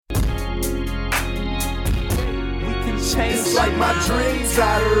It's like my dreams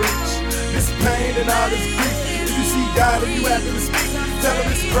out of reach. This pain and all this grief. If you see God and you having to speak, tell him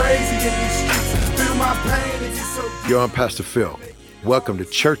it's crazy in these streets. Feel my pain and get so deep. Yo, I'm Pastor Phil. Welcome to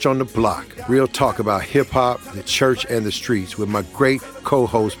Church on the Block. Real talk about hip-hop, the church, and the streets with my great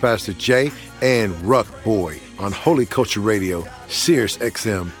co-host, Pastor Jay and Ruck Boy on Holy Culture Radio, Sirius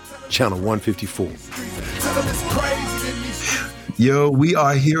XM, Channel 154. Yo, we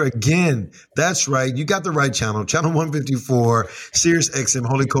are here again. That's right. You got the right channel, Channel 154, Sirius XM,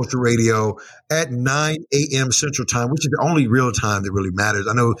 Holy Culture Radio at 9 a.m. Central Time, which is the only real time that really matters.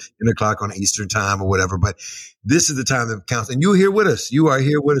 I know 10 o'clock on Eastern Time or whatever, but this is the time that counts. And you're here with us. You are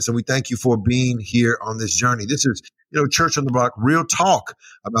here with us, and we thank you for being here on this journey. This is, Church on the Block, real talk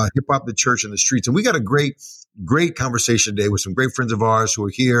about hip-hop, the church, and the streets. And we got a great conversation today with some great friends of ours who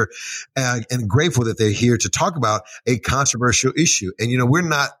are here and grateful that they're here to talk about a controversial issue. And, we're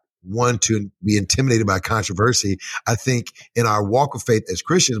not one to be intimidated by controversy. I think in our walk of faith as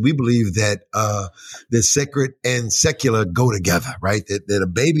Christians, we believe that the sacred and secular go together, right? That a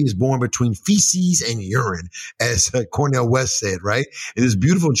baby is born between feces and urine, as Cornel West said, right? And this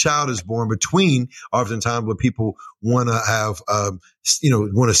beautiful child is born between, oftentimes, what people want to have,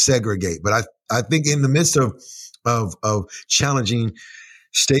 want to segregate. But I think in the midst of challenging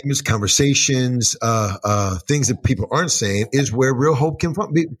statements, conversations, things that people aren't saying is where real hope can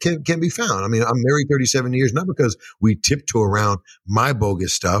be found. I mean, I'm married 37 years, not because we tiptoe around my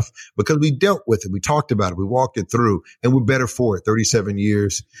bogus stuff, because we dealt with it. We talked about it. We walked it through, and we're better for it 37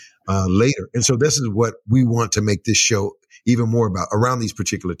 years later. And so this is what we want to make this show even more about, around these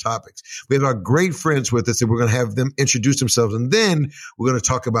particular topics. We have our great friends with us, and we're going to have them introduce themselves. And then we're going to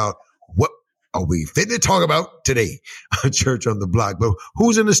talk about what are we fit to talk about today on Church on the Block. But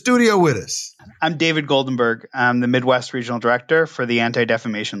who's in the studio with us? I'm David Goldenberg. I'm the Midwest Regional Director for the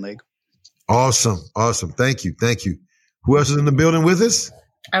Anti-Defamation League. Awesome. Thank you. Who else is in the building with us?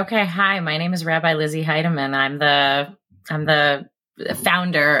 Okay. Hi, my name is Rabbi Lizzie Heidemann. I'm the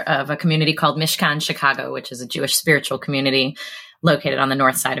founder of a community called Mishkan Chicago, which is a Jewish spiritual community located on the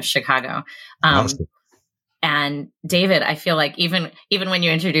north side of Chicago. Awesome. And David, I feel like even when you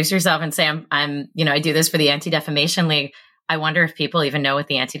introduce yourself and say I'm I do this for the Anti-Defamation League, I wonder if people even know what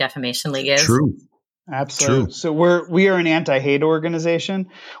the Anti-Defamation League is. True. Absolutely. True. So we are an anti-hate organization.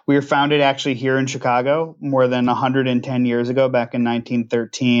 We were founded actually here in Chicago more than 110 years ago, back in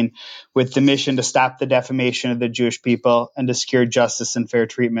 1913, with the mission to stop the defamation of the Jewish people and to secure justice and fair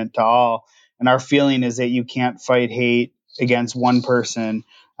treatment to all. And our feeling is that you can't fight hate against one person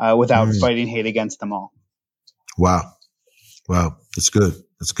without fighting hate against them all. Wow. That's good.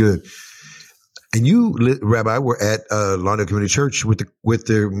 And you, Rabbi, were at Lawndale Community Church with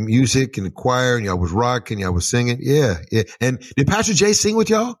the music and the choir, and y'all was rocking, y'all was singing. Yeah. And did Pastor Jay sing with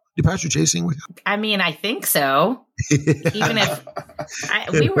y'all? I mean, I think so. Even if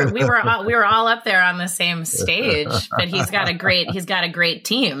we were all up there on the same stage, but he's got a great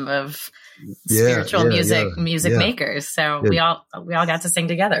team of spiritual music makers. So we all got to sing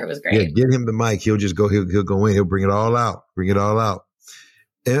together. It was great. Yeah, get him the mic. He'll just go. He'll go in. He'll bring it all out.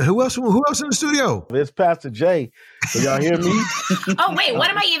 And who else in the studio? It's Pastor Jay. So y'all hear me? Oh wait, what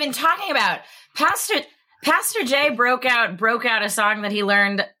am I even talking about? Pastor Jay broke out a song that he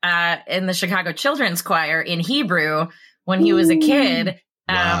learned in the Chicago Children's Choir in Hebrew when he was a kid,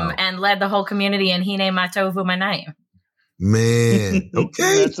 and led the whole community in Hine Matovu Manayim. Man,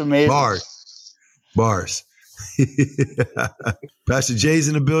 okay, that's amazing. Bars. Pastor Jay's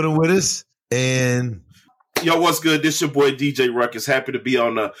in the building with us, and yo, what's good? This your boy DJ Ruckus. Happy to be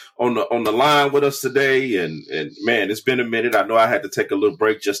on the line with us today, and man, it's been a minute. I know I had to take a little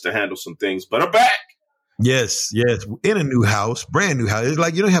break just to handle some things, but I'm back. Yes, in a new house, brand new house. It's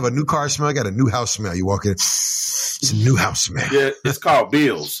like you don't have a new car smell. I got a new house smell. You walk in, it's a new house smell. Yeah, it's called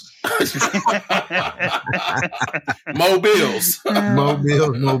Bills. Mo Bills. Mo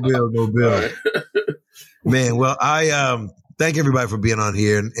Bills. Man, well, I thank everybody for being on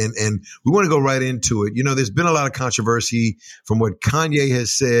here, and we want to go right into it. There's been a lot of controversy from what Kanye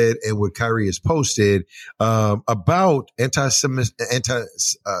has said and what Kyrie has posted about anti-Semitism,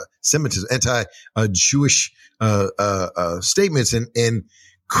 anti-Jewish statements, and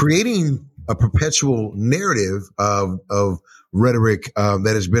creating a perpetual narrative of rhetoric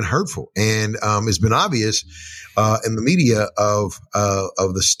that has been hurtful, and it's been obvious in the media of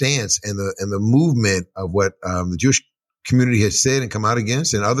the stance and the movement of what the Jewish community has said and come out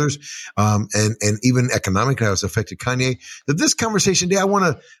against, and others, and even economically how it's affected Kanye. That this conversation today, I want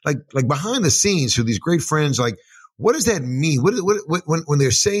to like behind the scenes through these great friends, like what does that mean? What when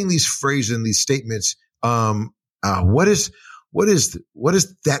they're saying these phrases and these statements? What is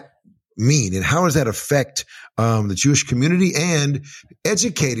that mean, and how does that affect the Jewish community and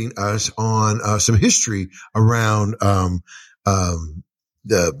educating us on some history around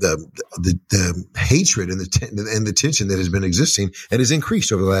the hatred and the tension that has been existing and has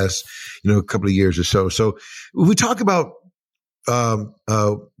increased over the last couple of years or so. So we talk about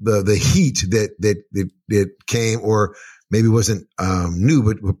the heat that came, or maybe wasn't new,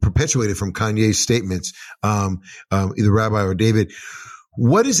 but perpetuated from Kanye's statements, either Rabbi or David.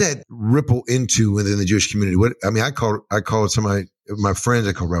 What does that ripple into within the Jewish community? I called some of my friends.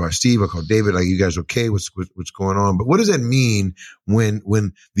 I called Rabbi Steve. I called David. Like, you guys okay? What's going on? But what does that mean when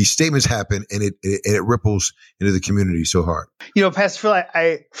these statements happen and it ripples into the community so hard? Pastor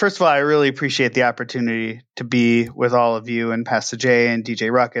Phil, first of all, I really appreciate the opportunity to be with all of you and Pastor Jay and DJ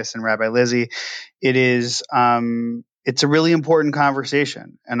Ruckus and Rabbi Lizzie. It is, it's a really important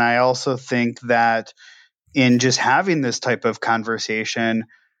conversation. And I also think that in just having this type of conversation,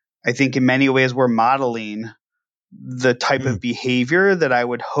 I think in many ways we're modeling the type of behavior that I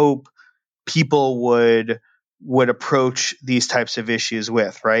would hope people would approach these types of issues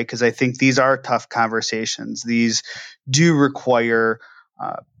with, right? Because I think these are tough conversations. These do require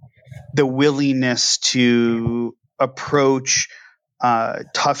the willingness to approach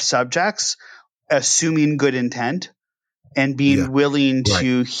tough subjects, assuming good intent, and being willing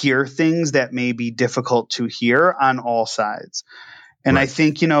to hear things that may be difficult to hear on all sides. And I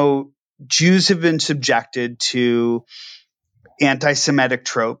think, Jews have been subjected to anti-Semitic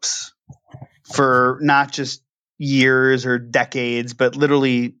tropes for not just years or decades, but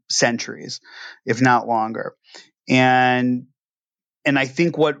literally centuries, if not longer. And I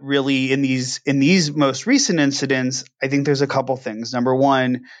think what really in these most recent incidents, I think there's a couple things. Number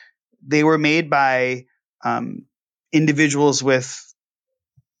one, they were made by individuals who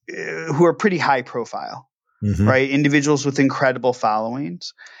are pretty high profile, right? Individuals with incredible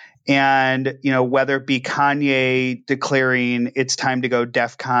followings. And, whether it be Kanye declaring it's time to go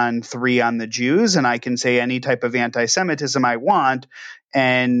DEFCON 3 on the Jews, and I can say any type of anti-Semitism I want,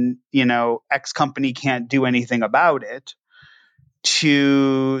 and, X company can't do anything about it,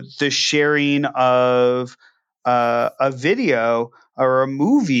 to the sharing of a video or a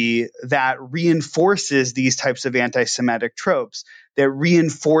movie that reinforces these types of anti-Semitic tropes, that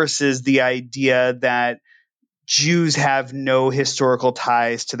reinforces the idea that Jews have no historical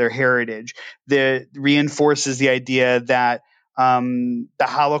ties to their heritage, that reinforces the idea that the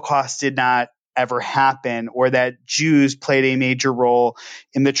Holocaust did not ever happen, or that Jews played a major role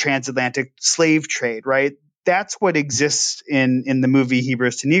in the transatlantic slave trade, right? That's what exists in the movie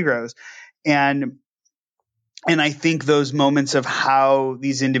Hebrews to Negroes. And I think those moments of how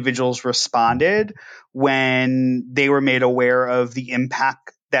these individuals responded when they were made aware of the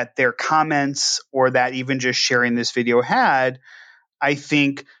impact that their comments or that even just sharing this video had, I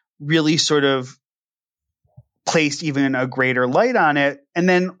think really sort of placed even a greater light on it. And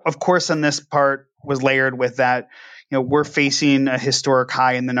then, of course, on this part was layered with that, we're facing a historic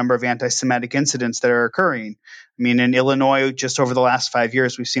high in the number of anti-Semitic incidents that are occurring. I mean, in Illinois, just over the last 5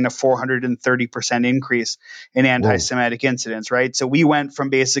 years, we've seen a 430% increase in anti-Semitic incidents, right? So we went from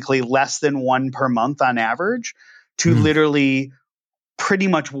basically less than one per month on average to literally pretty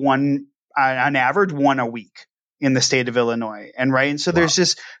much one on average, one a week in the state of Illinois. And so there's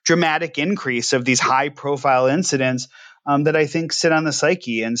this dramatic increase of these high profile incidents that I think sit on the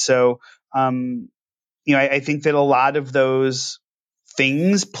psyche. And so, I think that a lot of those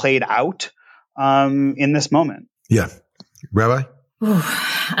things played out in this moment. Yeah. Rabbi?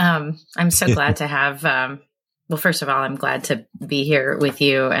 I'm so glad to have, well, first of all, I'm glad to be here with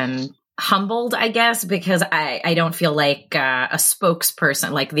you, and humbled, I guess, because I don't feel like a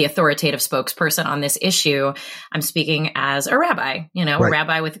spokesperson, like the authoritative spokesperson on this issue. I'm speaking as a rabbi, a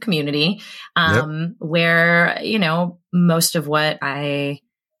rabbi with a community, where, most of what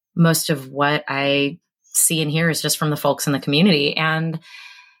I see and hear is just from the folks in the community. And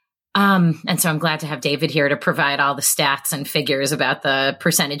so I'm glad to have David here to provide all the stats and figures about the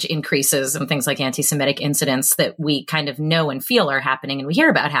percentage increases and things like anti-Semitic incidents that we kind of know and feel are happening and we hear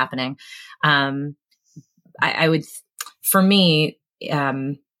about happening. I would, for me,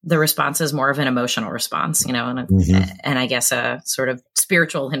 the response is more of an emotional response, and I guess a sort of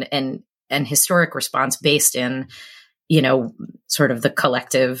spiritual and historic response based in, sort of the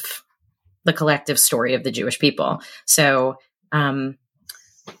collective story of the Jewish people. So,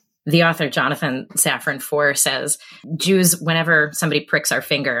 the author Jonathan Safran Foer says, Jews, whenever somebody pricks our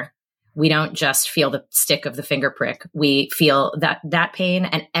finger, we don't just feel the stick of the finger prick. We feel that pain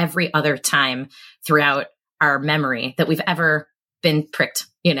and every other time throughout our memory that we've ever been pricked,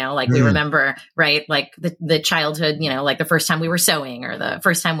 like we remember, right? Like the childhood, like the first time we were sewing or the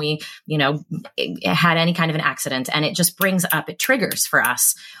first time we, had any kind of an accident. And it just brings up, it triggers for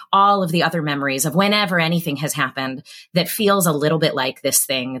us all of the other memories of whenever anything has happened that feels a little bit like this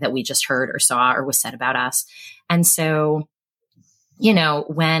thing that we just heard or saw or was said about us. And so,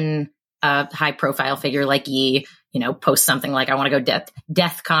 when a high profile figure like Yee, posts something like, I want to go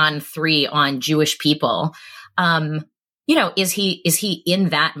DEFCON 3 on Jewish people, is he in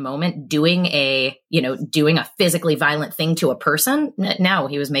that moment doing a physically violent thing to a person? No,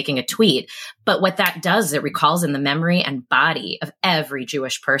 he was making a tweet. But what that does is it recalls in the memory and body of every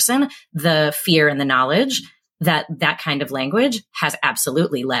Jewish person the fear and the knowledge that that kind of language has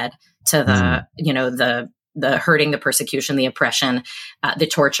absolutely led to the hurting, the persecution, the oppression, the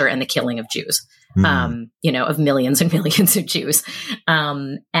torture, and the killing of Jews, of millions and millions of Jews.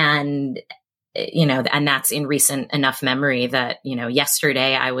 And that's in recent enough memory that,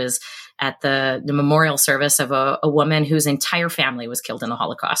 yesterday I was at the memorial service of a woman whose entire family was killed in the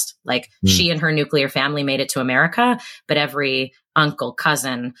Holocaust. Like she and her nuclear family made it to America, but every uncle,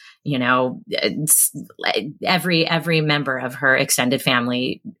 cousin, every member of her extended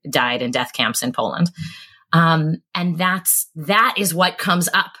family died in death camps in Poland. And that is what comes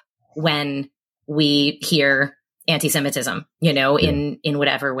up when we hear anti-Semitism, in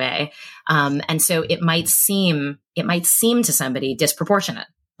whatever way. And so it might seem to somebody disproportionate,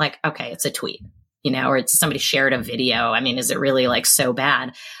 like, okay, it's a tweet, or it's somebody shared a video. I mean, is it really like so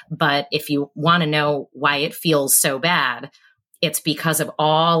bad? But if you want to know why it feels so bad, it's because of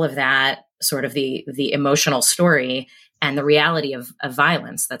all of that sort of the emotional story and the reality of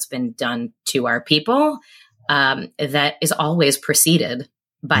violence that's been done to our people, that is always preceded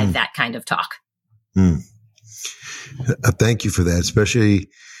by that kind of talk. Thank you for that, especially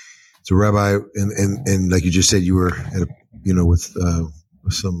as a rabbi, and like you just said, you were at with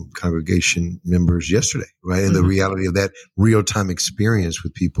some congregation members yesterday, right? And the reality of that real-time experience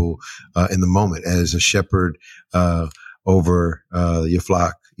with people in the moment as a shepherd over your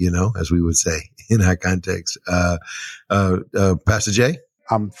flock, as we would say in our context. Pastor Jay?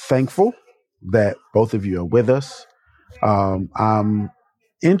 I'm thankful that both of you are with us. I'm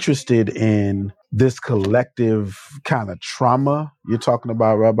interested in this collective kind of trauma you're talking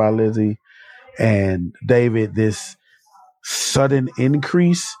about, Rabbi Lizzie and David, this sudden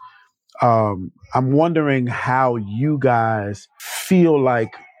increase. I'm wondering how you guys feel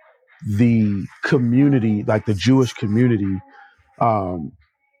like the community, like the Jewish community,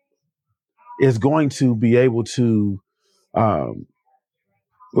 is going to be able to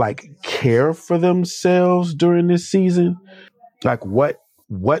care for themselves during this season. Like what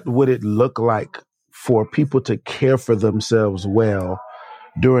would it look like for people to care for themselves well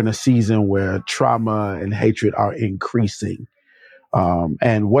during a season where trauma and hatred are increasing?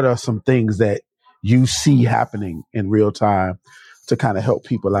 And what are some things that you see happening in real time to kind of help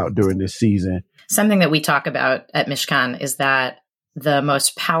people out during this season? Something that we talk about at Mishkan is that the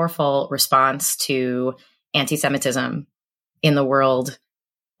most powerful response to anti-Semitism in the world,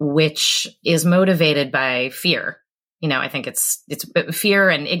 which is motivated by fear, I think it's fear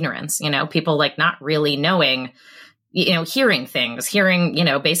and ignorance, people like not really knowing, hearing things,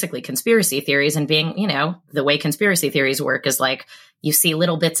 basically conspiracy theories and being, the way conspiracy theories work is like you see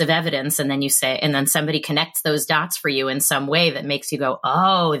little bits of evidence and then somebody connects those dots for you in some way that makes you go,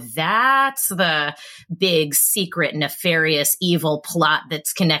 oh, that's the big secret, nefarious, evil plot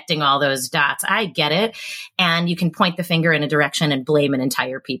that's connecting all those dots. I get it. And you can point the finger in a direction and blame an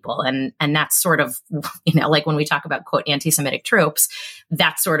entire people. And that's sort of, like when we talk about quote, anti-Semitic tropes,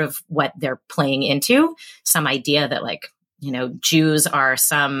 that's sort of what they're playing into, some idea that like, Jews are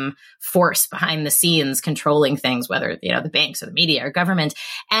some force behind the scenes controlling things, whether, the banks or the media or government.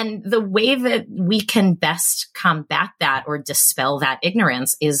 And the way that we can best combat that or dispel that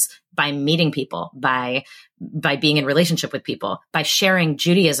ignorance is by meeting people, by being in relationship with people, by sharing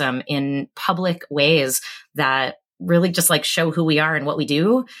Judaism in public ways that really just like show who we are and what we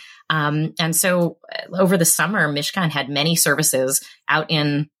do. And so over the summer, Mishkan had many services out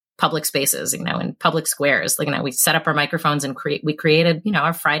in public spaces, in public squares. Like, we set up our microphones and we created,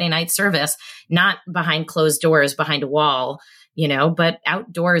 our Friday night service, not behind closed doors, behind a wall, but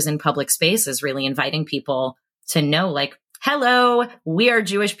outdoors in public spaces, really inviting people to know, like, hello, we are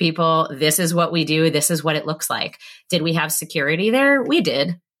Jewish people. This is what we do. This is what it looks like. Did we have security there? We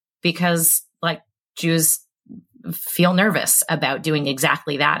did, because like Jews feel nervous about doing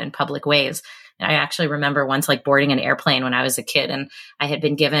exactly that in public ways. I actually remember once like boarding an airplane when I was a kid, and I had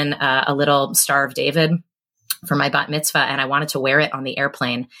been given a little Star of David for my bat mitzvah, and I wanted to wear it on the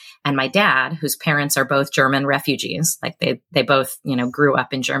airplane. And my dad, whose parents are both German refugees, like they both, grew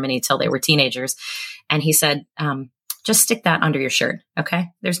up in Germany till they were teenagers. And he said, just stick that under your shirt. Okay.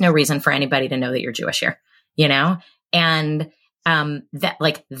 There's no reason for anybody to know that you're Jewish here, and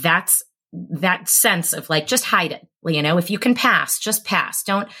that's that sense of like, just hide it. If you can pass, just pass.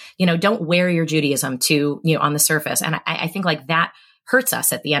 Don't wear your Judaism to, on the surface. And I think like that hurts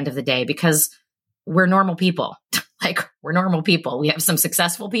us at the end of the day, because we're normal people. We're normal people. We have some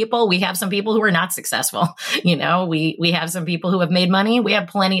successful people. We have some people who are not successful. We have some people who have made money. We have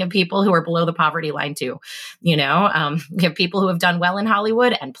plenty of people who are below the poverty line too. We have people who have done well in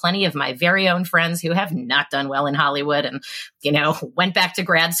Hollywood, and plenty of my very own friends who have not done well in Hollywood and, went back to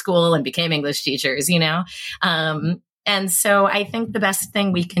grad school and became English teachers, and so I think the best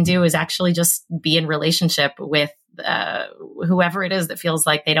thing we can do is actually just be in relationship with whoever it is that feels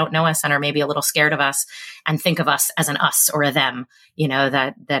like they don't know us and are maybe a little scared of us, and think of us as an us or a them,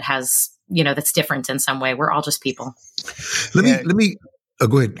 that has, that's different in some way. We're all just people. Let me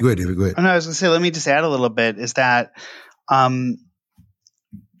go ahead, David, go ahead. Oh, no, I was going to say, let me just add a little bit, is that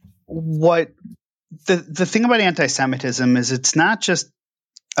what the thing about anti-Semitism is, it's not just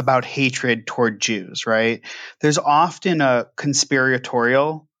about hatred toward Jews, right? There's often a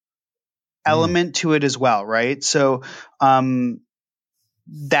conspiratorial element to it as well, right? So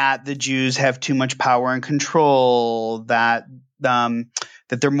that the Jews have too much power and control, that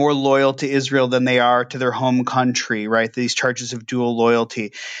they're more loyal to Israel than they are to their home country, right? These charges of dual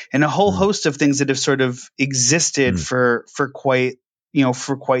loyalty, and a whole host of things that have sort of existed for quite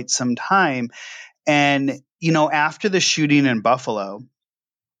some time. And after the shooting in Buffalo,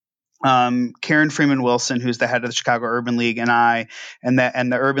 Karen Freeman Wilson, who's the head of the Chicago Urban League, and I, and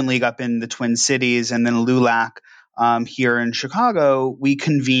the Urban League up in the Twin Cities, and then LULAC here in Chicago, we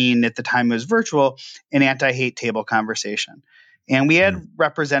convened, at the time it was virtual, an anti-hate table conversation. And we had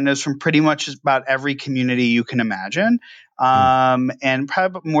representatives from pretty much about every community you can imagine, and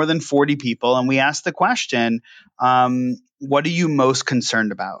probably more than 40 people. And we asked the question, what are you most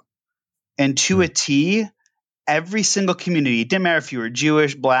concerned about? And to a T, every single community, it didn't matter if you were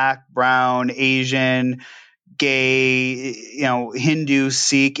Jewish, Black, Brown, Asian, gay, Hindu,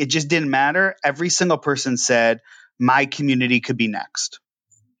 Sikh, it just didn't matter. Every single person said, my community could be next.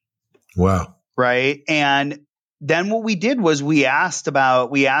 Wow. Right. And then what we did was we asked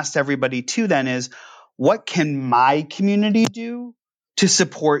everybody too, then, is what can my community do to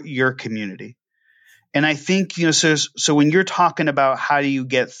support your community? And I think, so when you're talking about how do you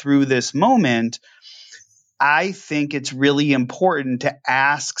get through this moment, I think it's really important to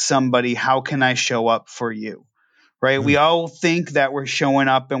ask somebody, how can I show up for you? Right. We all think that we're showing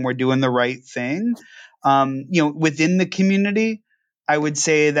up and we're doing the right thing. Within the community, I would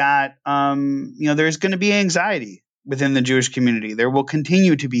say that, there's going to be anxiety within the Jewish community. There will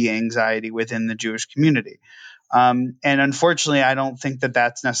continue to be anxiety within the Jewish community. And unfortunately, I don't think that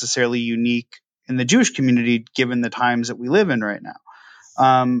that's necessarily unique in the Jewish community, given the times that we live in right now.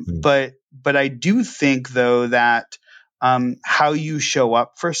 But I do think, though, that how you show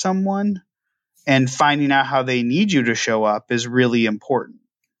up for someone and finding out how they need you to show up is really important.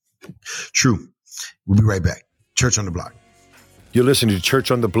 True. We'll be right back. Church on the Block. You're listening to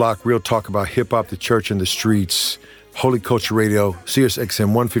Church on the Block, real talk about hip-hop, the church, and the streets. Holy Culture Radio, Sirius XM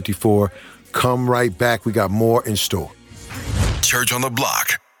 154. Come right back. We got more in store. Church on the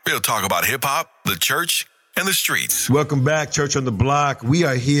Block, real talk about hip-hop, the church, and the streets. Welcome back, Church on the Block. We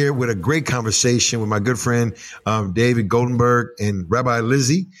are here with a great conversation with my good friend, David Goldenberg and Rabbi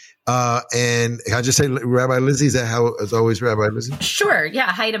Lizzie. And I just say Rabbi Lizzie, is that how it's always Rabbi Lizzie? Sure. Yeah.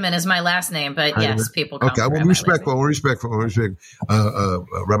 Heidemann is my last name, but Heidemann. Yes, people call me. I want respect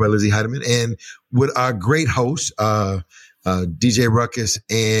Rabbi Lizzie Heidemann, and with our great host, DJ Ruckus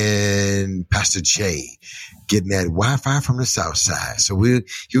and Pastor Jay, getting that Wi-Fi from the South Side. So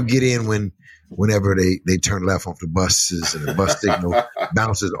he'll get in whenever they turn left off the buses and the bus signal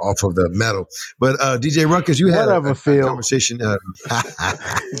bounces off of the metal. But DJ Ruckus, you had a conversation. Go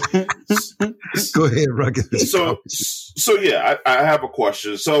ahead, Ruckus. So yeah, I have a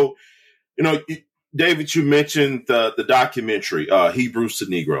question. So, David, you mentioned the documentary, Hebrews to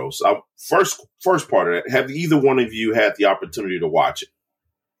Negroes. First part of that, have either one of you had the opportunity to watch it?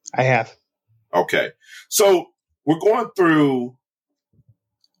 I have. Okay. So we're going through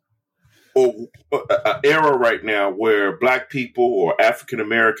an era right now where Black people or African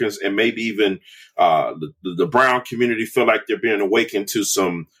Americans and maybe even the brown community feel like they're being awakened to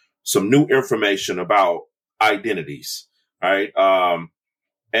some new information about identities, right?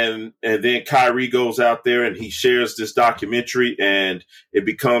 And then Kyrie goes out there and he shares this documentary, and it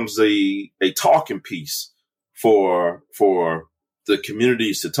becomes a talking piece for the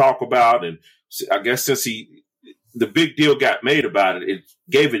communities to talk about. And I guess since the big deal got made about it, it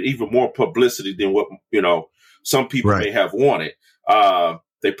gave it even more publicity than what, some people may have wanted.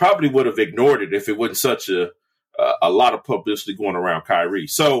 They probably would have ignored it if it wasn't such a lot of publicity going around Kyrie.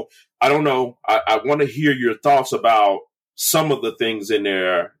 So I don't know. I want to hear your thoughts about some of the things in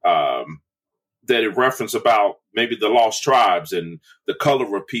there that it referenced about maybe the lost tribes and the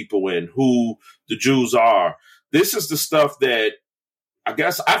color of people and who the Jews are. This is the stuff that I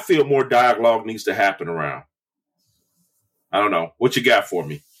guess I feel more dialogue needs to happen around. I don't know. What you got for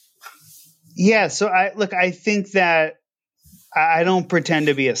me? Yeah. So I think that I don't pretend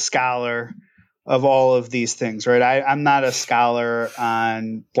to be a scholar of all of these things, right? I'm not a scholar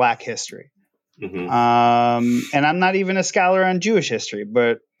on Black history. Mm-hmm. And I'm not even a scholar on Jewish history,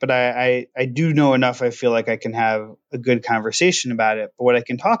 but I do know enough. I feel like I can have a good conversation about it. But what I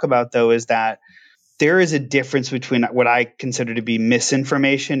can talk about, though, is that there is a difference between what I consider to be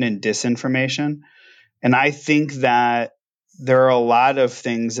misinformation and disinformation. And I think that there are a lot of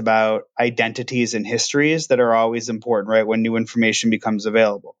things about identities and histories that are always important, right? When new information becomes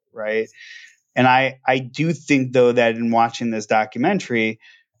available, right? And I do think, though, that in watching this documentary,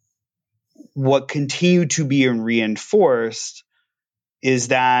 what continued to be reinforced is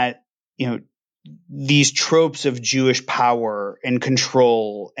that, these tropes of Jewish power and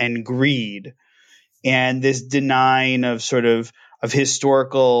control and greed and this denying of sort of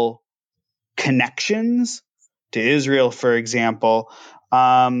historical connections to Israel, for example,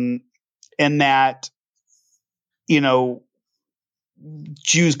 and that,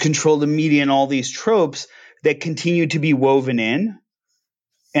 Jews control the media and all these tropes that continue to be woven in.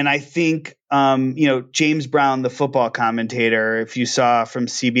 And I think, James Brown, the football commentator, if you saw from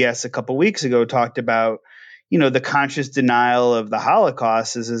CBS a couple weeks ago, talked about, the conscious denial of the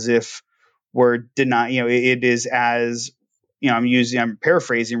Holocaust is as if we're denying, it is as, I'm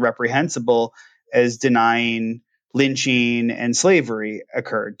paraphrasing, reprehensible as denying lynching and slavery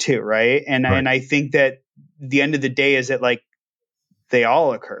occurred too, right? And I think that the end of the day is that they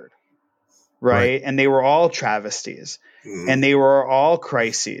all occurred, right? And they were all travesties. And they were all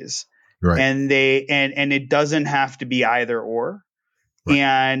crises, and and it doesn't have to be either or.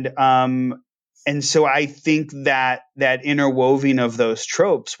 And so I think that interweaving of those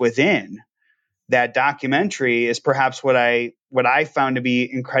tropes within that documentary is perhaps what I found to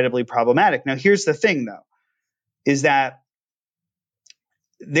be incredibly problematic. Now, here's the thing, though, is that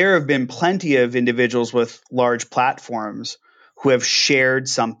there have been plenty of individuals with large platforms who have shared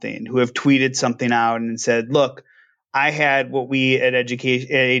something, who have tweeted something out and said, look, I had what we at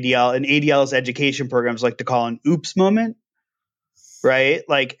ADL and ADL's education programs like to call an oops moment, right?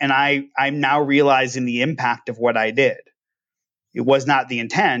 And I'm now realizing the impact of what I did. It was not the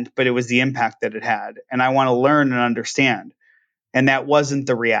intent, but it was the impact that it had. And I want to learn and understand. And that wasn't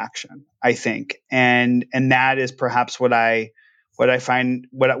the reaction, I think. And that is perhaps what I find,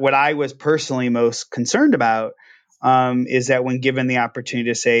 what I was personally most concerned about, is that when given the opportunity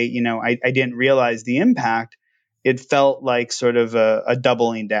to say, I didn't realize the impact, it felt like sort of a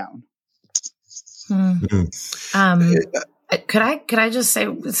doubling down. Could I just say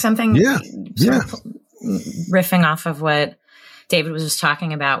something? Yeah. Riffing off of what David was just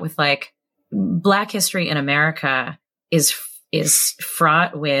talking about with Black history in America is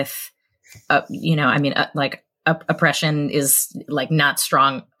fraught with, oppression is not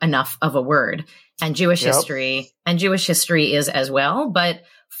strong enough of a word, and Jewish history is as well. But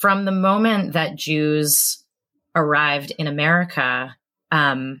from the moment that Jews arrived in America,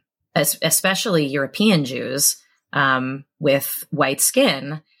 especially European Jews with white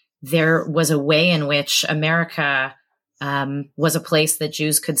skin, there was a way in which America was a place that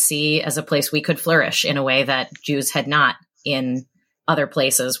Jews could see as a place we could flourish in a way that Jews had not in other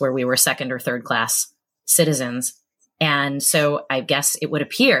places where we were second or third class citizens. And so I guess it would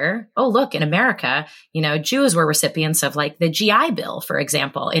appear, oh, look, in America, Jews were recipients of the GI Bill, for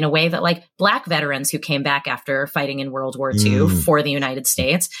example, in a way that Black veterans who came back after fighting in World War II for the United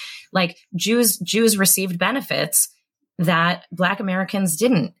States, Jews received benefits that Black Americans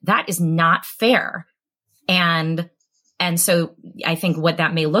didn't. That is not fair. And so I think what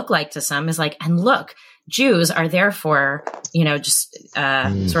that may look like to some is and look, Jews are therefore,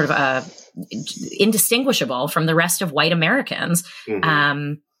 sort of indistinguishable from the rest of white Americans.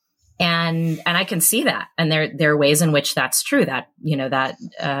 Mm-hmm. And I can see that. And there are ways in which that's true, that,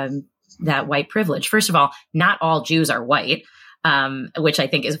 that white privilege. First of all, not all Jews are white, which I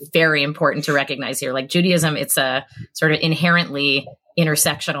think is very important to recognize here. Judaism, it's a sort of inherently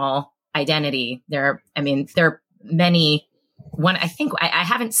intersectional identity. There are many, I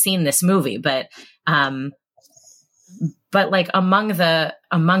haven't seen this movie, but But like among the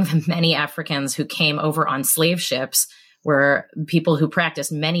many Africans who came over on slave ships were people who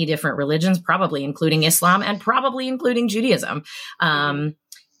practiced many different religions, probably including Islam and probably including Judaism.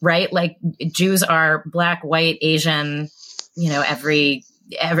 Right? Like Jews are Black, white, Asian, every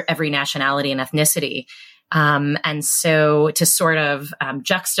nationality and ethnicity. And so to sort of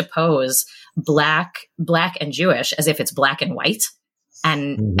juxtapose Black and Jewish as if it's black and white,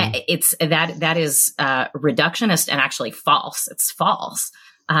 and it's that is reductionist and actually false. It's false.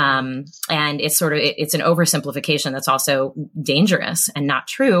 And it's it's an oversimplification that's also dangerous and not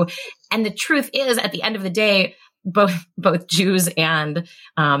true. And the truth is, at the end of the day, both Jews and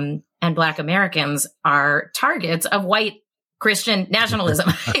Black Americans are targets of white Christian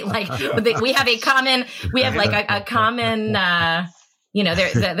nationalism. Like we have a common,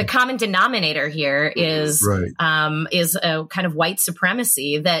 the common denominator here is a kind of white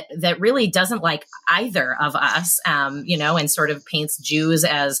supremacy that really doesn't like either of us, and sort of paints Jews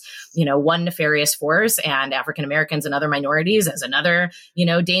as, one nefarious force and African Americans and other minorities as another,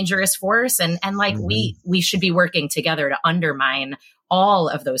 dangerous force. And like we should be working together to undermine all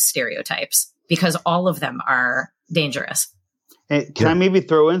of those stereotypes because all of them are dangerous. Can I maybe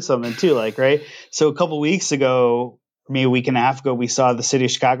throw in something too? Like, right. So a couple weeks ago, maybe a week and a half ago, we saw the city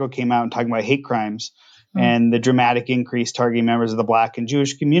of Chicago came out and talking about hate crimes and the dramatic increase targeting members of the Black and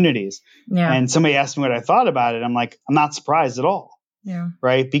Jewish communities. Yeah. And somebody asked me what I thought about it. I'm like, I'm not surprised at all. Yeah.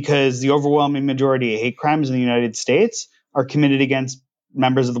 Right. Because the overwhelming majority of hate crimes in the United States are committed against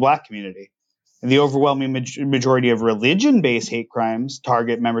members of the Black community. And the overwhelming majority of religion-based hate crimes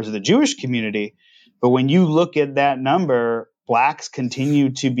target members of the Jewish community. But when you look at that number, Blacks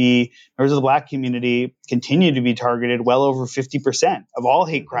members of the Black community continue to be targeted well over 50% of all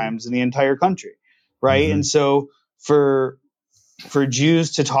hate crimes in the entire country. Right. And so for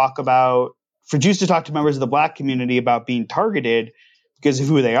Jews to talk to members of the Black community about being targeted because of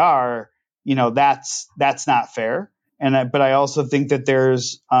who they are, that's not fair. But I also think that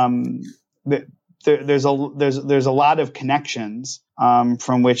there's a lot of connections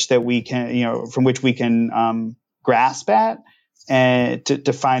from which we can grasp at and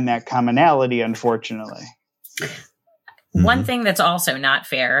to find that commonality, unfortunately. One thing that's also not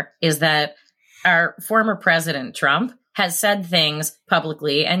fair is that our former president, Trump, has said things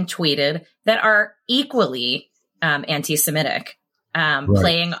publicly and tweeted that are equally anti-Semitic,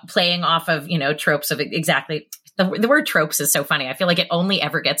 playing off of, tropes of exactly. The word tropes is so funny. I feel like it only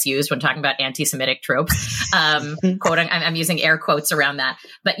ever gets used when talking about anti-Semitic tropes. Quoting, I'm using air quotes around that.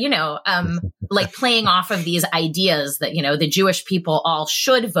 But, like playing off of these ideas that, the Jewish people all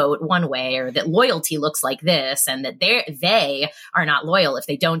should vote one way, or that loyalty looks like this, and that they are not loyal if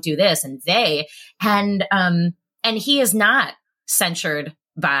they don't do this, and he is not censured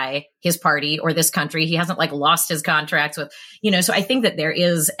by his party or this country. He hasn't lost his contracts with, so I think that there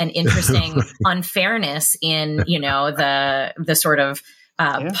is an interesting unfairness in, the sort of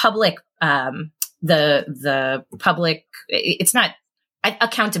public, the public, it's not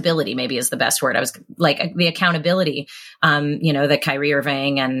accountability, maybe is the best word. I was like the accountability, that Kyrie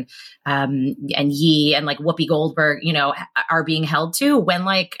Irving and Yee and Whoopi Goldberg, are being held to, when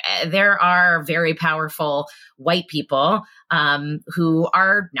there are very powerful white people who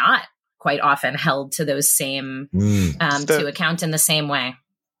are not quite often held to those same to account in the same way.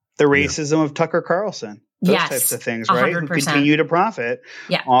 The racism of Tucker Carlson, those types of things, right? 100%. Who continue to profit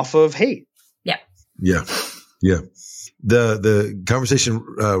off of hate. Yeah. The conversation,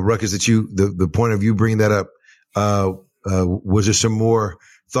 Ruckus, that the point of you bringing that up, was there some more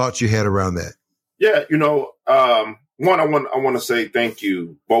thoughts you had around that? Yeah, one, I want to say thank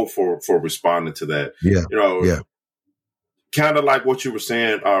you both for responding to that. Yeah, kind of like what you were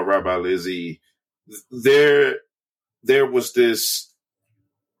saying, Rabbi Lizzie. There was this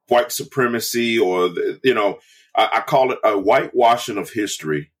white supremacy, or I call it a whitewashing of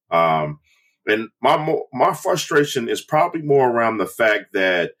history. And my frustration is probably more around the fact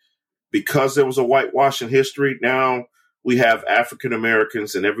that because there was a whitewash in history, now we have African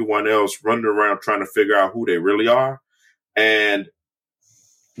Americans and everyone else running around trying to figure out who they really are. And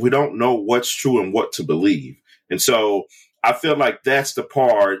we don't know what's true and what to believe. And so I feel like that's the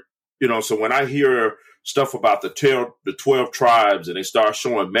part, so when I hear stuff about the 12 tribes and they start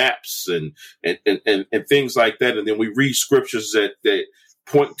showing maps and things like that, and then we read scriptures that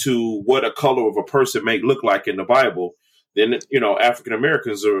point to what a color of a person may look like in the Bible, then, African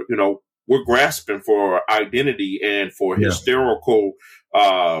Americans are, we're grasping for identity and for historical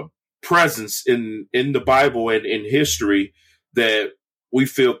presence in the Bible and in history that we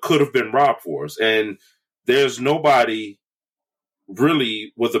feel could have been robbed for us. And there's nobody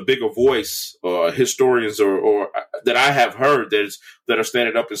really with a bigger voice, historians or that I have heard that are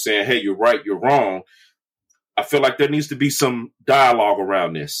standing up and saying, hey, you're right, you're wrong. I feel like there needs to be some dialogue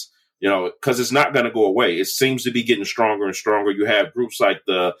around this, because it's not going to go away. It seems to be getting stronger and stronger. You have groups like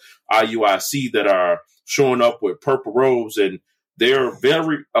the IUIC that are showing up with purple robes, and they're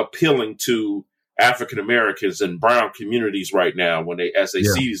very appealing to African Americans and brown communities right now as they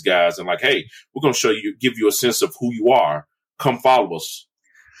see these guys and like, hey, we're going to give you a sense of who you are. Come follow us.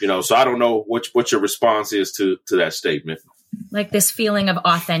 So I don't know what your response is to that statement. Like this feeling of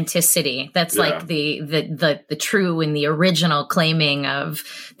authenticity. That's like the true and the original claiming of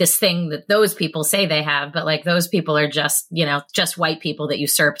this thing that those people say they have, but like those people are just white people that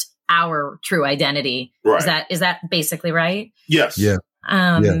usurped our true identity. Right. Is that basically right? Yes. Yeah.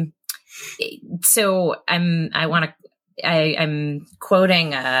 So I'm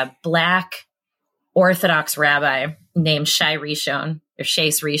quoting a Black Orthodox rabbi named Shai Rishon, or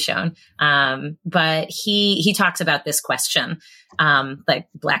Shais Rishon. But he talks about this question, like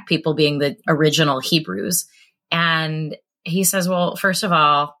Black people being the original Hebrews. And he says, well, first of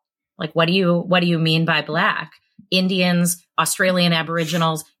all, like, what do you mean by Black? Indians, Australian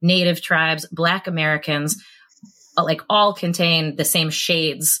Aboriginals, Native tribes, Black Americans, like all contain the same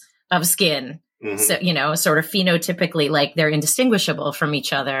shades of skin. Mm-hmm. So, sort of phenotypically, like they're indistinguishable from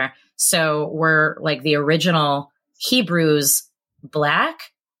each other. So we're like the original Hebrews Black,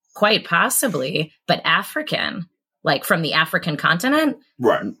 quite possibly, but African, like from the African continent?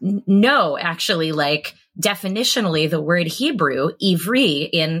 Right. No, actually, like definitionally, the word Hebrew, Ivri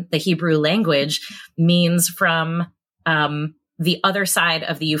in the Hebrew language, means from the other side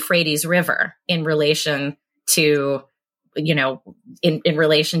of the Euphrates River in relation to, in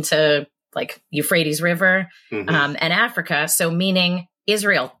relation to like Euphrates River and Africa. So meaning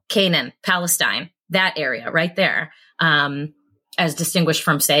Israel, Canaan, Palestine, that area right there, as distinguished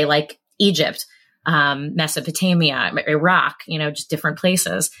from, say, like Egypt, Mesopotamia, Iraq, just different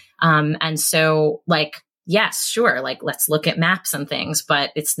places. And so, like, yes, sure, like, let's look at maps and things,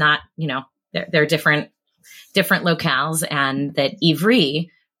 but it's not, they're different locales, and that Ivri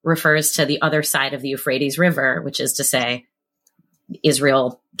refers to the other side of the Euphrates River, which is to say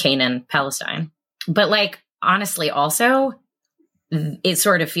Israel, Canaan, Palestine. But like, honestly, also, it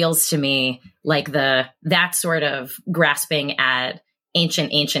sort of feels to me like that sort of grasping at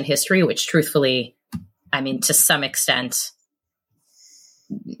ancient history, which truthfully, I mean, to some extent,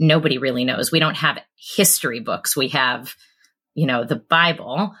 nobody really knows. We don't have history books. We have, the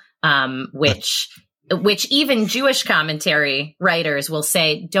Bible, which even Jewish commentary writers will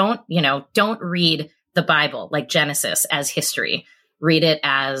say, don't read the Bible, like Genesis, as history. Read it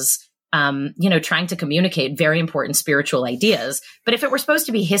as, trying to communicate very important spiritual ideas. But if it were supposed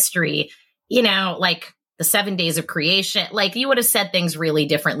to be history, like the 7 days of creation, like you would have said things really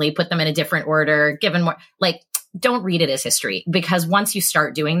differently, put them in a different order, given more, like, don't read it as history. Because once you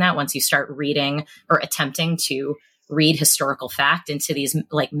start doing that, once you start reading or attempting to read historical fact into these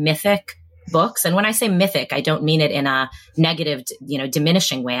like mythic books. And when I say mythic, I don't mean it in a negative,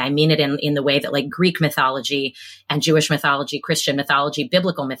 diminishing way. I mean it in the way that like Greek mythology and Jewish mythology, Christian mythology,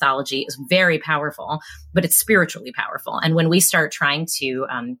 biblical mythology is very powerful, but it's spiritually powerful. And when we start trying to,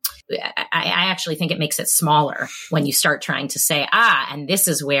 I actually think it makes it smaller when you start trying to say, and this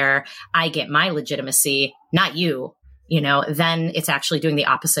is where I get my legitimacy, not you. Then it's actually doing the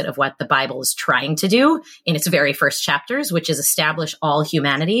opposite of what the Bible is trying to do in its very first chapters, which is establish all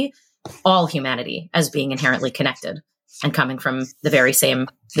humanity as being inherently connected and coming from the very same,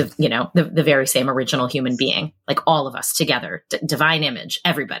 the very same original human being, like all of us together, divine image,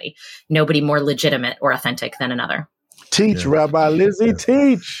 everybody, nobody more legitimate or authentic than another. Teach, Rabbi Lizzie,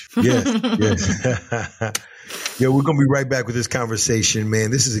 teach. Yes. Yeah, we're going to be right back with this conversation, man.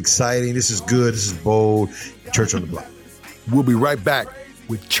 This is exciting. This is good. This is bold. Church on the Block. We'll be right back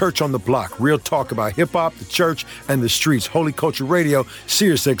with Church on the Block. Real talk about hip-hop, the church, and the streets. Holy Culture Radio,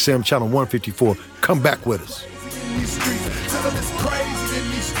 Sirius XM, channel 154. Come back with us.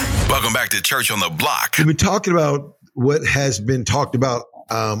 Welcome back to Church on the Block. We've been talking about what has been talked about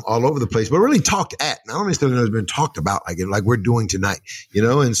all over the place, but really talked at. I don't necessarily know it's been talked about like we're doing tonight,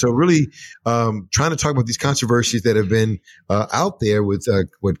 and so really trying to talk about these controversies that have been out there with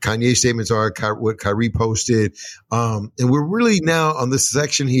what Kanye's statements are, what Kyrie posted, and we're really now on this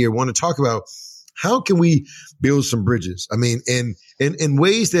section here want to talk about how can we build some bridges? I mean, in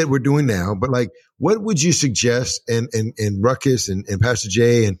ways that we're doing now, but like, what would you suggest? And Ruckus and Pastor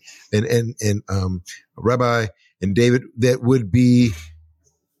Jay and Rabbi and David, that would be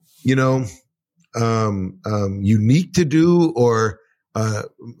unique to do, or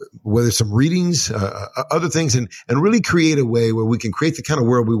whether it's some readings, other things, and really create a way where we can create the kind of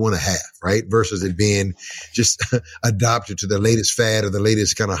world we want to have, right? Versus it being just adopted to the latest fad or the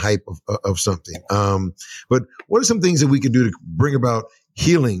latest kind of hype of something. But what are some things that we could do to bring about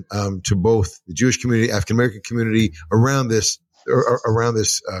healing to both the Jewish community, African American community around these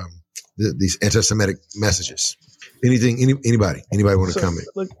anti-Semitic messages? Anybody want to comment?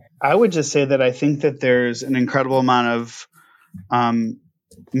 Look, I would just say that I think that there's an incredible amount of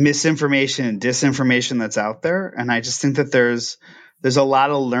misinformation and disinformation that's out there, and I just think that there's a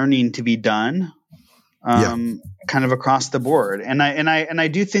lot of learning to be done, kind of across the board. And I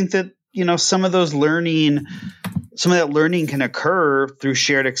do think that some of that learning can occur through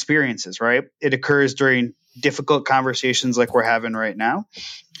shared experiences, right? It occurs during difficult conversations like we're having right now.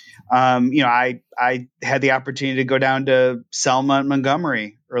 I had the opportunity to go down to Selma and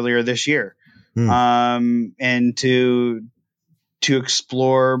Montgomery earlier this year, and to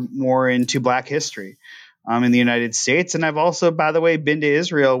explore more into Black history in the United States. And I've also, by the way, been to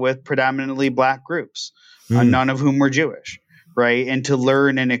Israel with predominantly Black groups, none of whom were Jewish, right? And to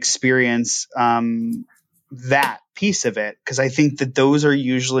learn and experience that piece of it, because I think that those are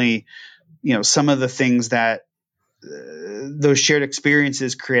usually, some of the things that those shared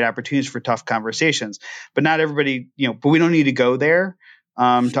experiences create opportunities for tough conversations. But not everybody, but we don't need to go there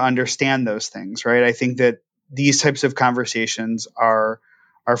to understand those things, right? I think that these types of conversations are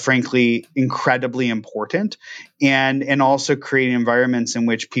frankly incredibly important, and also creating environments in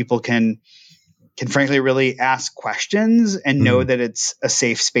which people can frankly really ask questions and know that it's a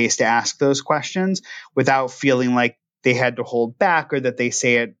safe space to ask those questions without feeling like they had to hold back or that they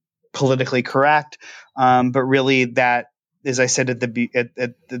say it politically correct. But really that, as I said at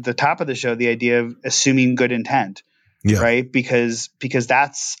the top of the show, the idea of assuming good intent, right? Because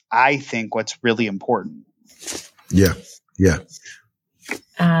that's, I think, what's really important. Yeah.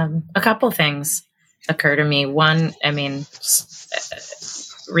 A couple things occur to me. One,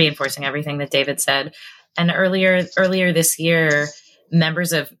 reinforcing everything that David said. And earlier this year,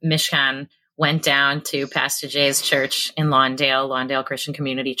 members of Mishkan went down to Pastor Jay's church in Lawndale Christian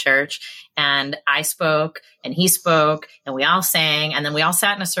Community Church. And I spoke and he spoke and we all sang. And then we all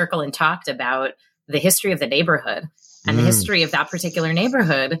sat in a circle and talked about the history of the neighborhood. And the history of that particular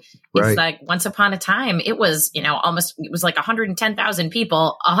neighborhood. It's like once upon a time, it was, it was like 110,000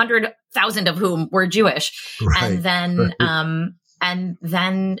 people, 100,000 of whom were Jewish. Right. And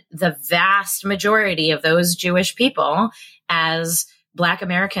then the vast majority of those Jewish people, as Black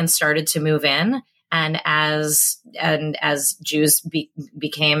Americans started to move in, and as Jews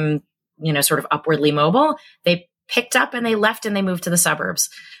became, sort of upwardly mobile, they picked up and they left and they moved to the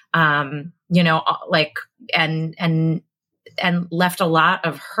suburbs. And left a lot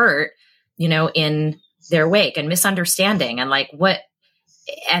of hurt, in their wake, and misunderstanding, and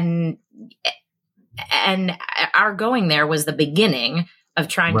our going there was the beginning of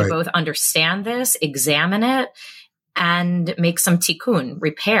trying to both understand this, examine it, and make some tikkun,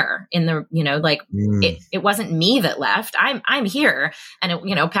 repair in the, it wasn't me that left. I'm here.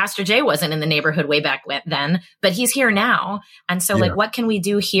 And Pastor Jay wasn't in the neighborhood way back then, but he's here now. And so what can we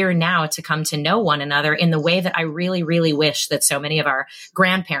do here now to come to know one another in the way that I really, really wish that so many of our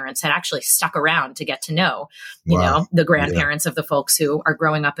grandparents had actually stuck around to get to know, the grandparents of the folks who are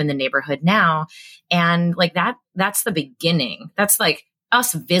growing up in the neighborhood now. And that's the beginning. That's like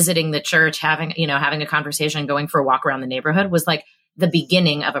us visiting the church, having a conversation, going for a walk around the neighborhood was like the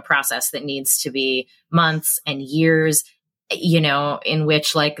beginning of a process that needs to be months and years, in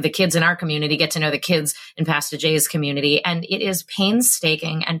which the kids in our community get to know the kids in Pastor Jay's community. And it is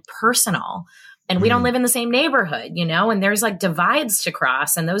painstaking and personal. And we don't live in the same neighborhood, and there's divides to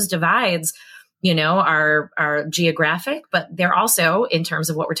cross, and those divides, are geographic, but they're also, in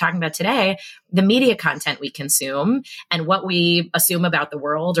terms of what we're talking about today, the media content we consume and what we assume about the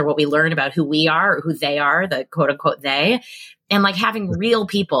world, or what we learn about who we are or who they are, the quote unquote they, and having real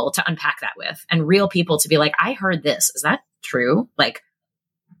people to unpack that with, and real people to be like, I heard this. Is that true?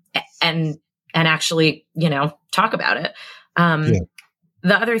 And actually, talk about it.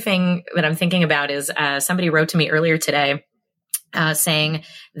 The other thing that I'm thinking about is somebody wrote to me earlier today saying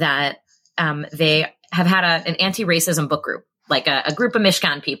that they have had an anti-racism book group, a group of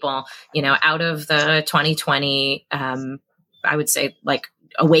Mishkan people, out of the 2020, I would say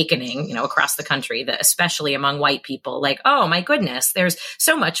awakening, across the country, that especially among white people, oh my goodness, there's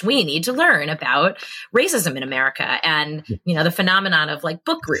so much we need to learn about racism in America, and, the phenomenon of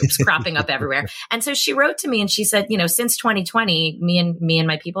book groups cropping up everywhere. And so she wrote to me and she said, since 2020, me and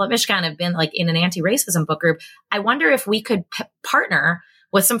my people at Mishkan have been in an anti-racism book group. I wonder if we could partner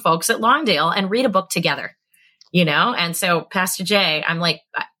with some folks at Lawndale and read a book together. And so Pastor Jay, I'm like,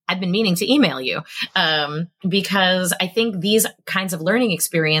 I've been meaning to email you because I think these kinds of learning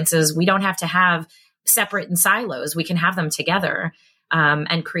experiences, we don't have to have separate in silos. We can have them together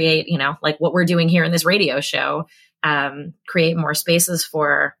and create, like what we're doing here in this radio show, create more spaces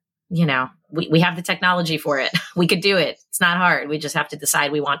for, we have the technology for it. We could do it. It's not hard. We just have to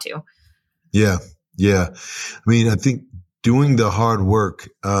decide we want to. Yeah. Yeah. I mean, I think doing the hard work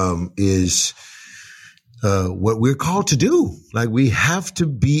is what we're called to do. Like, we have to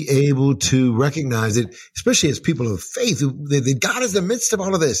be able to recognize it, especially as people of faith, that God is in the midst of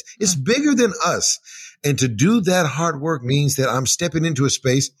all of this. It's bigger than us. And to do that hard work means that I'm stepping into a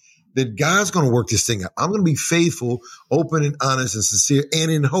space that God's going to work this thing out. I'm going to be faithful, open and honest and sincere,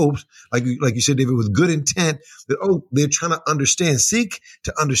 and in hopes, like you said, David, with good intent that, they're trying to understand, seek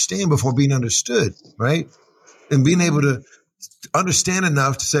to understand before being understood, right? And being able to understand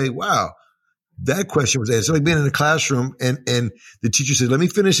enough to say, wow, that question was answered. Like being in a classroom and the teacher said, let me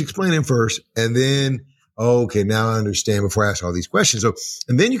finish explaining first. And then, okay, now I understand before I ask all these questions. So,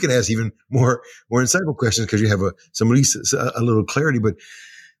 and then you can ask even more insightful questions because you have a little clarity, but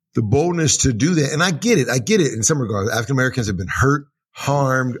the boldness to do that. And I get it in some regards. African Americans have been hurt,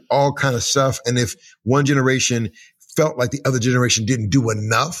 harmed, all kind of stuff. And if one generation felt like the other generation didn't do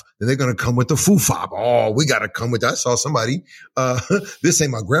enough, then they're going to come with the foo-fob. Oh, we got to come with that. I saw somebody, this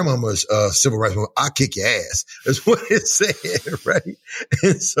ain't my grandmama's civil rights movement. I'll kick your ass. That's what it said, right?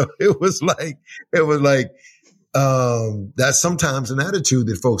 And so it was like, that's sometimes an attitude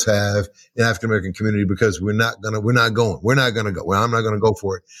that folks have in African American community because we're not going to go. Well, I'm not going to go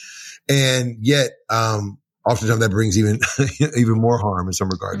for it. And yet, oftentimes that brings even more harm in some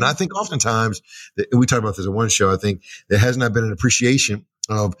regard. And I think oftentimes, we talked about this in one show, I think there has not been an appreciation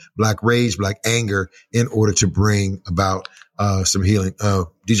of Black rage, Black anger in order to bring about some healing.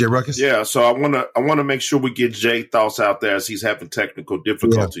 DJ Ruckus? Yeah, so I want to make sure we get Jay thoughts out there as he's having technical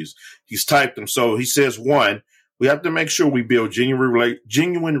difficulties. Yeah. He's typed them. So he says, one, we have to make sure we build genuine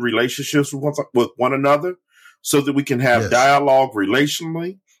relationships with one another so that we can have dialogue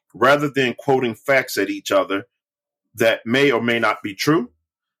relationally rather than quoting facts at each other that may or may not be true.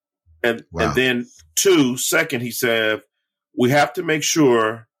 And then second, he said, we have to make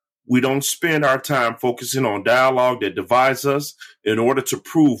sure we don't spend our time focusing on dialogue that divides us in order to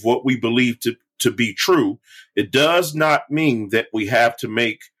prove what we believe to be true. It does not mean that we have to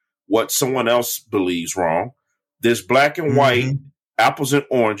make what someone else believes wrong. This black and white, apples and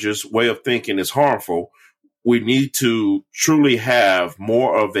oranges way of thinking is harmful. We need to truly have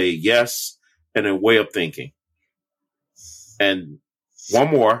more of a yes and a way of thinking. And one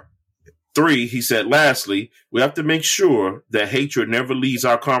more, 3, he said, lastly, we have to make sure that hatred never leaves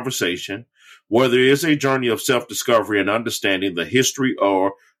our conversation, whether it is a journey of self-discovery and understanding the history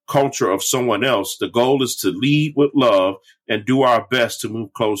or culture of someone else. The goal is to lead with love and do our best to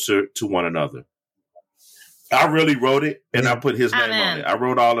move closer to one another. I really wrote it, and I put his name on it. I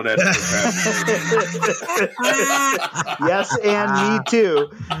wrote all of that. Yes, and me too.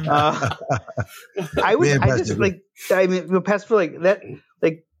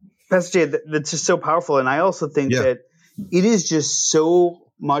 Pastor Jay, that's just so powerful. And I also think that it is just so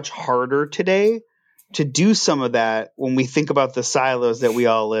much harder today to do some of that when we think about the silos that we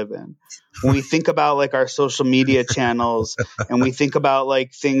all live in. When we think about like our social media channels and we think about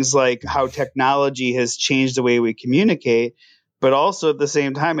like things like how technology has changed the way we communicate, but also at the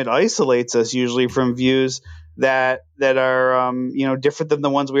same time, it isolates us usually from views that are, different than the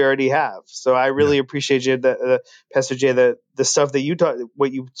ones we already have. So I really appreciate you, Pastor Jay, the stuff that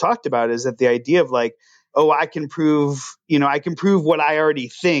what you talked about is that the idea of like, I can prove what I already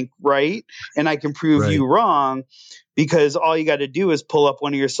think, right? And I can prove you wrong because all you got to do is pull up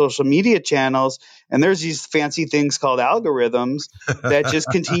one of your social media channels and there's these fancy things called algorithms that just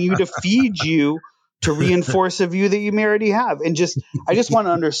continue to feed you to reinforce a view that you may already have. And I just want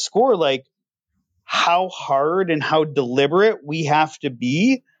to underscore like how hard and how deliberate we have to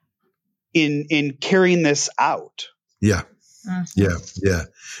be in carrying this out. Yeah. Yeah.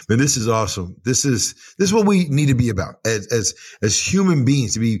 Man, this is awesome. This is what we need to be about as human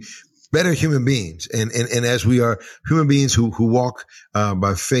beings, to be better human beings. And as we are human beings who walk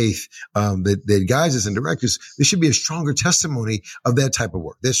by faith, that guides us and directs us, there should be a stronger testimony of that type of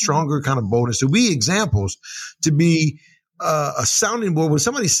work. There's stronger kind of boldness to be examples, to be a sounding board when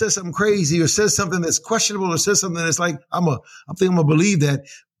somebody says something crazy or says something that's questionable or says something that's like, I'm gonna believe that.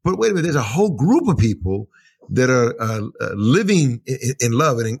 But wait a minute, there's a whole group of people that are living in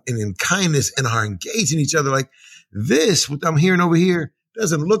love and in kindness and are engaging each other. Like this, what I'm hearing over here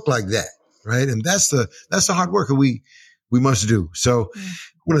doesn't look like that, right? And that's the hard work that we must do. So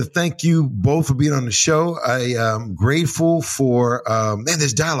I want to thank you both for being on the show. I am grateful for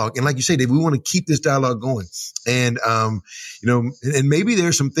this dialogue. And like you say, Dave, we want to keep this dialogue going. And, and maybe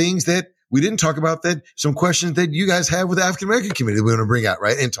there's some things that we didn't talk about, that some questions that you guys have with the African-American community that we want to bring out,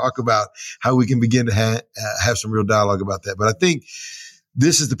 right? And talk about how we can begin to have some real dialogue about that. But I think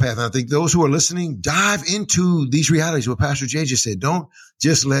this is the path. And I think those who are listening, dive into these realities. What Pastor Jay just said, don't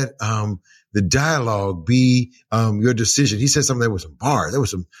just let the dialogue be your decision. He said something that was some bars. There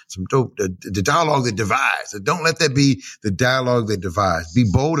was some dope. The dialogue that divides. Don't let that be the dialogue that divides. Be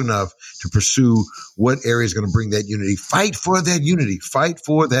bold enough to pursue what area is going to bring that unity. Fight for that unity. Fight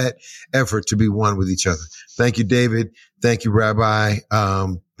for that effort to be one with each other. Thank you, David. Thank you, Rabbi.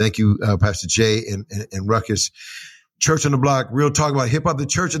 Thank you, Pastor Jay and Ruckus. Church on the Block, real talk about hip hop, the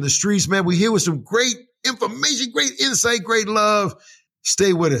church in the streets, man. We're here with some great information, great insight, great love.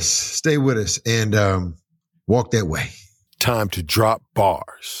 Stay with us, and walk that way. Time to drop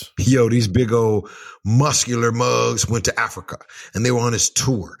bars. Yo, these big old muscular mugs went to Africa, and they were on this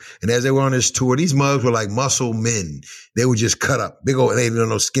tour. And as they were on this tour, these mugs were like muscle men. They were just cut up. Big old, they had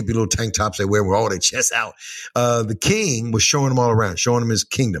those skimpy little tank tops they wear with all their chests out. The king was showing them all around, showing them his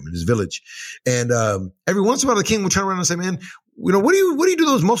kingdom, his village. And every once in a while, the king would turn around and say, man, what do you do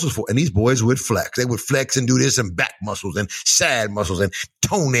those muscles for? And these boys would flex. They would flex and do this, and back muscles and side muscles and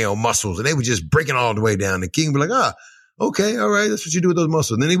toenail muscles. And they would just break it all the way down. The king would be like, okay, all right, that's what you do with those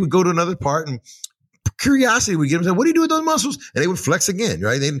muscles. And then he would go to another part, and curiosity would get him and say, what do you do with those muscles? And they would flex again,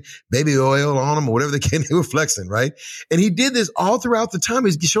 right? They baby oil on them or whatever they can, they were flexing, right? And he did this all throughout the time.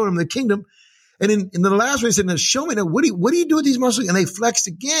 He's showing them the kingdom. And in the last one, he said, now show me, now, what do you do with these muscles? And they flexed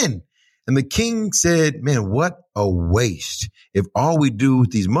again. And the king said, man, what a waste if all we do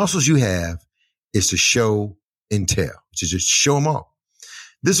with these muscles you have is to show and tell, to just show them off.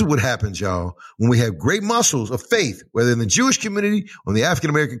 This is what happens, y'all, when we have great muscles of faith, whether in the Jewish community or in the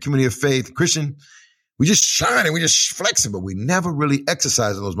African-American community of faith, Christian, we just shine and we just flexing, but we never really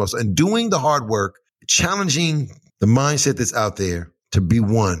exercise those muscles. And doing the hard work, challenging the mindset that's out there to be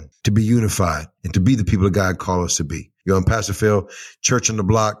one, to be unified, and to be the people that God called us to be. Yo, I'm Pastor Phil, Church on the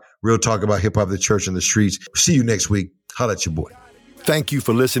Block, real talk about hip-hop, the church in the streets. See you next week. Holla at your boy. Thank you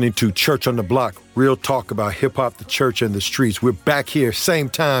for listening to Church on the Block, real talk about hip-hop, the church, and the streets. We're back here, same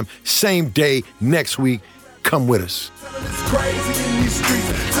time, same day, next week. Come with us. It's crazy in these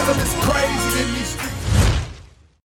streets.